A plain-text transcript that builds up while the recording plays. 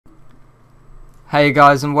Hey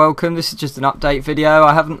guys and welcome. This is just an update video.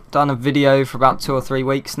 I haven't done a video for about 2 or 3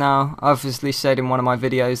 weeks now. I obviously said in one of my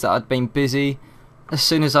videos that I'd been busy. As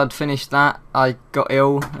soon as I'd finished that, I got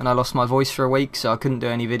ill and I lost my voice for a week, so I couldn't do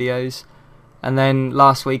any videos. And then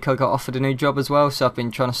last week I got offered a new job as well, so I've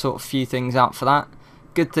been trying to sort a few things out for that.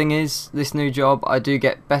 Good thing is, this new job I do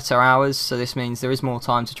get better hours, so this means there is more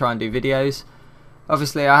time to try and do videos.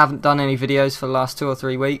 Obviously I haven't done any videos for the last 2 or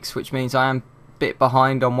 3 weeks, which means I am bit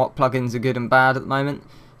behind on what plugins are good and bad at the moment,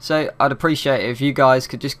 so I'd appreciate it if you guys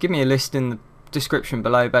could just give me a list in the description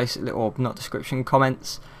below, basically, or not description,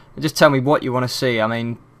 comments, and just tell me what you want to see. I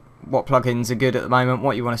mean, what plugins are good at the moment,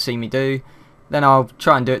 what you want to see me do. Then I'll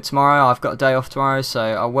try and do it tomorrow. I've got a day off tomorrow, so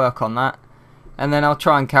I'll work on that, and then I'll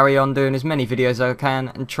try and carry on doing as many videos as I can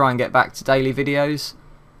and try and get back to daily videos.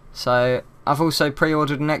 So I've also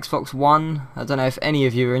pre-ordered an Xbox One. I don't know if any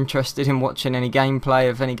of you are interested in watching any gameplay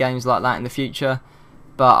of any games like that in the future,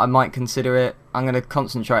 but I might consider it. I'm going to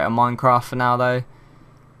concentrate on Minecraft for now though.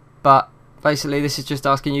 But basically this is just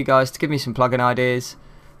asking you guys to give me some plugin ideas.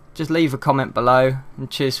 Just leave a comment below, and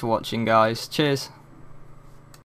cheers for watching guys. Cheers.